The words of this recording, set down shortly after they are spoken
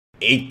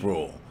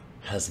April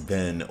has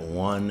been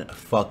one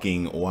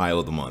fucking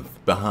wild month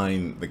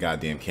behind the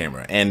goddamn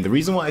camera. And the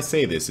reason why I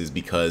say this is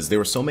because there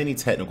were so many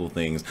technical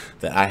things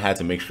that I had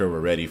to make sure were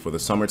ready for the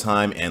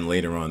summertime and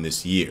later on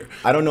this year.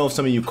 I don't know if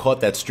some of you caught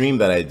that stream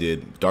that I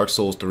did, Dark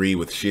Souls 3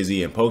 with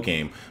Shizzy and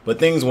Pokgame, but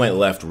things went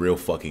left real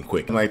fucking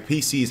quick. My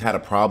PC's had a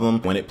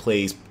problem when it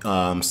plays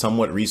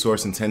somewhat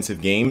resource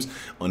intensive games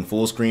on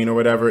full screen or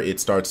whatever,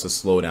 it starts to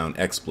slow down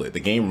XSplit. The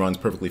game runs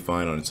perfectly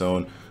fine on its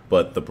own,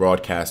 but the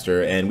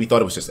broadcaster, and we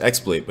thought it was just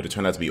XSplit, but it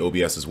turned out to be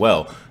OBS as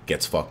well,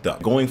 gets fucked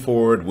up. Going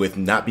forward with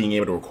not being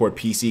able to record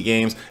PC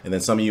games, and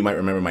then some of you might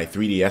remember my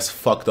 3DS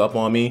fucked up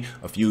on me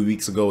a few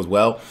weeks ago as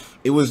well.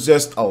 It was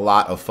just a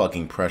lot of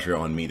fucking pressure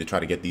on me to try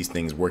to get these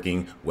things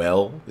working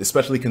well,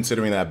 especially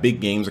considering that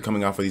big games are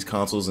coming out for these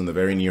consoles in the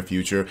very near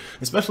future,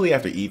 especially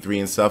after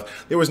E3 and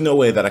stuff. There was no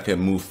way that I could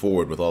move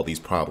forward with all these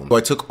problems. So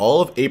I took all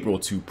of April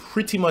to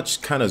pretty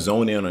much kind of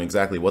zone in on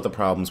exactly what the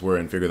problems were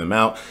and figure them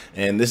out.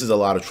 And this is a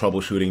lot of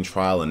troubleshooting,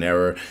 trial and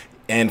error.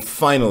 And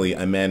finally,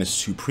 I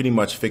managed to pretty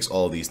much fix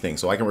all of these things.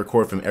 So I can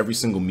record from every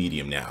single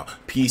medium now.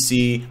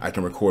 PC, I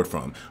can record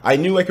from. I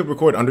knew I could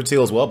record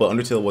Undertale as well, but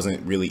Undertale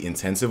wasn't really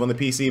intensive on the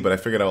PC, but I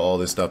figured out all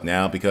this stuff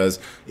now because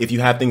if you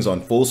have things on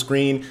full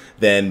screen,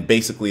 then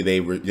basically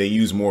they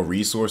use more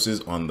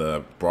resources on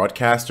the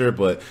broadcaster,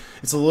 but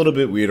it's a little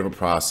bit weird of a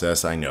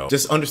process, I know.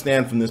 Just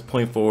understand from this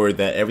point forward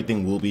that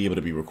everything will be able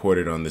to be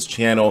recorded on this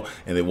channel,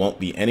 and there won't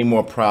be any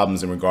more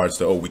problems in regards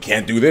to, oh, we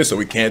can't do this or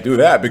we can't do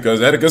that because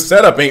Etika's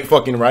setup ain't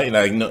fucking right.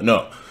 And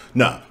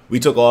no. We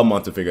took all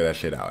month to figure that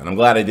shit out. And I'm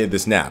glad I did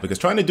this now because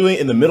trying to do it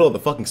in the middle of the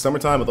fucking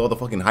summertime with all the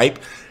fucking hype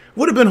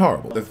would have been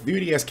horrible. The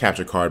 3DS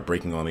capture card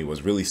breaking on me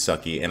was really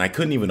sucky, and I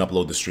couldn't even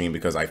upload the stream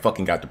because I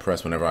fucking got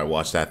depressed whenever I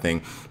watched that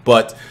thing.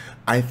 But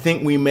I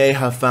think we may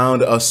have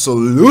found a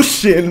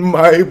solution,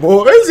 my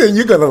boys, and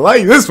you're gonna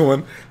like this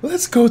one.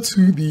 Let's go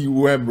to the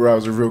web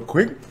browser real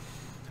quick.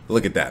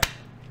 Look at that.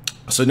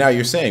 So now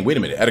you're saying, wait a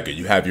minute, Etika,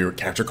 you have your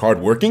capture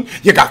card working?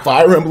 You got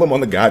Fire Emblem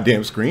on the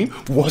goddamn screen?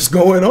 What's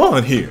going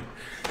on here?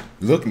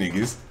 Look,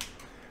 niggas.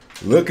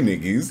 Look,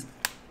 niggas.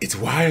 It's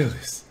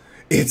wireless.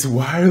 It's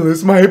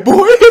wireless, my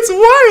boy. It's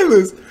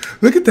wireless.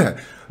 Look at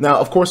that. Now,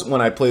 of course,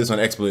 when I play this on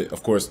XSplit,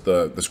 of course,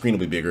 the screen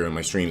will be bigger in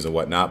my streams and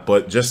whatnot.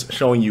 But just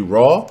showing you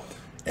raw,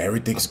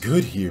 everything's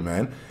good here,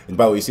 man. And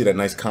by the way, you see that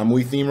nice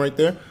Kamui theme right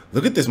there?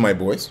 Look at this, my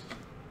boys.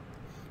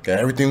 Got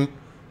everything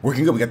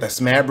working good. We got that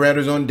Smab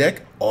Ratters on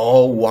deck,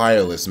 all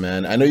wireless,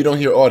 man. I know you don't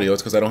hear audio,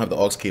 it's because I don't have the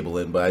aux cable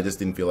in, but I just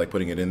didn't feel like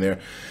putting it in there.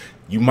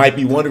 You might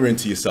be wondering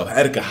to yourself,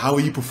 Etika, how are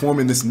you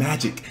performing this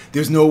magic?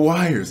 There's no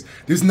wires,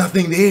 there's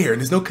nothing there,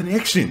 and there's no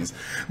connections.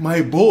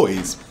 My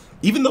boys,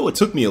 even though it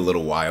took me a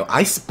little while,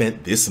 I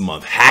spent this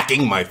month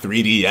hacking my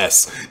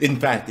 3DS. In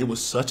fact, it was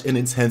such an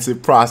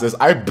intensive process.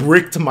 I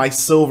bricked my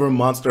Silver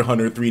Monster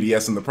Hunter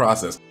 3DS in the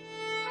process.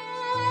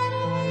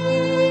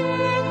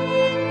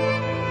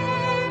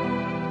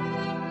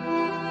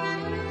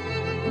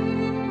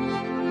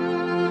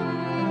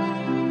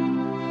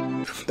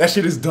 That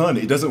shit is done.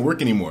 It doesn't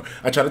work anymore.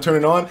 I try to turn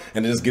it on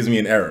and it just gives me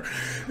an error.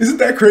 Isn't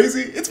that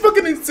crazy? It's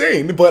fucking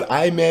insane. But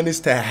I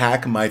managed to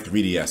hack my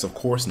 3DS. Of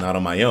course, not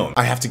on my own.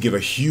 I have to give a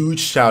huge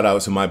shout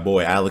out to my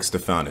boy, Alex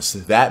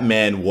Stefanis. That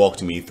man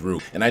walked me through.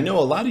 And I know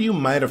a lot of you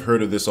might have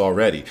heard of this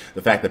already.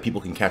 The fact that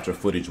people can capture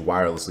footage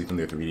wirelessly from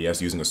their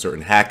 3DS using a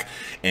certain hack.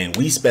 And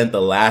we spent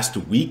the last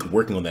week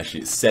working on that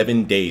shit.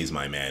 7 days,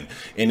 my man.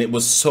 And it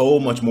was so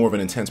much more of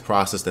an intense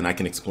process than I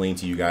can explain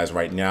to you guys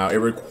right now. It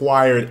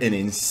required an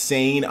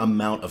insane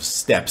amount of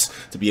steps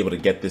to be able to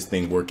get this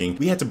thing working.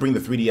 We had to bring the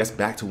 3DS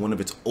back to one of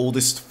its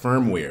oldest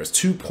firmwares,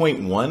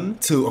 2.1,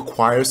 to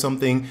acquire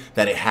something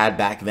that it had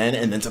back then,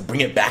 and then to bring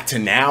it back to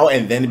now,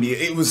 and then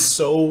it was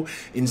so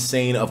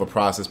insane of a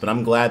process. But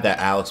I'm glad that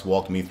Alex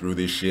walked me through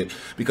this shit,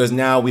 because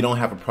now we don't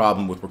have a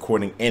problem with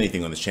recording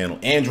anything on this channel.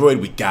 Android,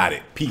 we got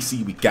it.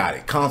 PC, we got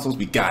it. Consoles,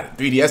 we got it.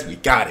 3DS, we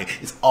got it.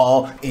 It's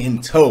all in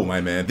tow,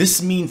 my man.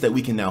 This means that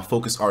we can now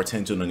focus our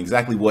attention on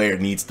exactly where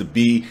it needs to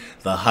be: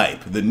 the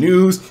hype, the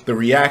news, the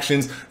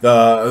reactions,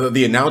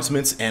 the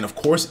announcements, and of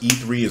course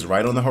E3 is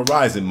right on the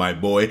horizon, my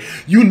boy.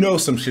 You know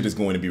some shit is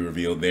going to be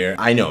revealed there.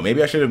 I know,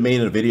 maybe I should have made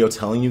a video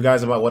telling you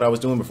guys about what I was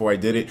doing before I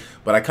did it,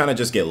 but I kind of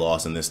just get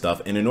lost in this stuff.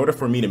 And in order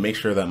for me to make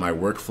sure that my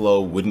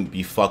workflow wouldn't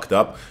be fucked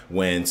up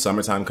when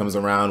summertime comes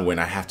around, when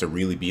I have to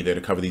really be there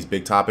to cover these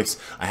big topics,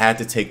 I had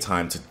to take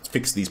time to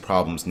fix these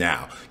problems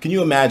now. Can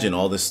you imagine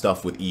all this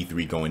stuff with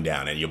E3 going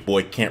down and your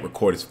boy can't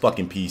record his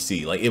fucking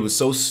PC? Like, it was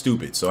so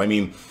stupid. So I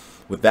mean,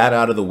 with that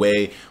out of the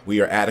way,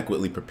 we are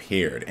adequately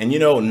prepared. And you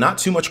know, not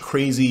too much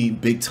crazy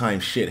big time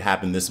shit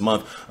happened this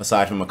month,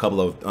 aside from a couple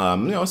of,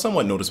 you know,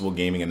 somewhat noticeable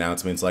gaming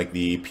announcements, like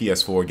the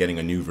PS4 getting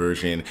a new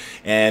version,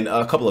 and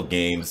a couple of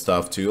game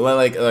stuff too,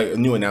 like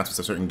new announcements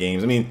of certain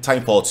games. I mean,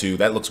 Titanfall 2,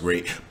 that looks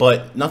great,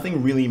 but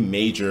nothing really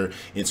major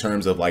in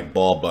terms of like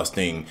ball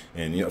busting.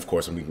 And you know, of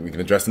course, we can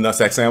address the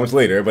nutsack sandwich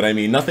later, but I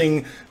mean,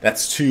 nothing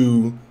that's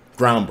too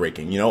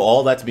groundbreaking, you know,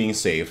 all that's being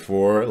saved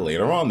for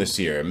later on this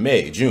year,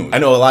 May, June. I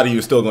know a lot of you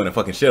are still going to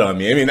fucking shit on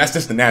me. I mean, that's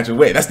just the natural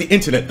way. That's the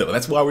internet, though.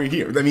 That's why we're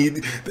here. I mean,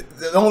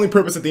 the only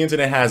purpose that the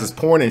internet has is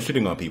porn and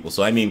shitting on people.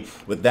 So, I mean,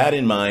 with that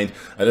in mind,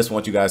 I just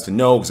want you guys to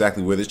know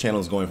exactly where this channel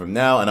is going from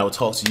now, and I will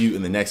talk to you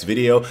in the next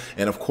video.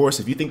 And of course,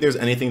 if you think there's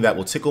anything that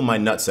will tickle my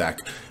nutsack,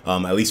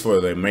 at least for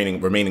the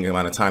remaining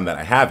amount of time that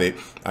I have it,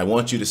 I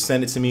want you to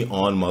send it to me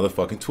on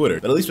motherfucking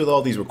Twitter. But at least with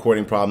all these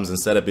recording problems and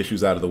setup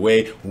issues out of the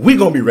way, we're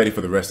gonna be ready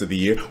for the rest of the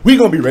year. We're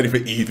gonna be ready for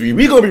E3.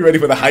 We're gonna be ready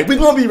for the hype. We're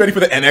gonna be ready for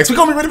the NX. We're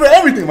gonna be ready for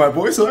everything, my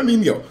boy. So, I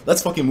mean, yo,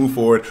 let's fucking move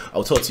forward.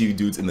 I'll talk to you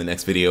dudes in the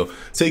next video.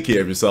 Take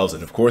care of yourselves.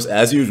 And of course,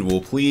 as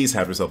usual, please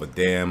have yourself a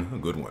damn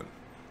good one.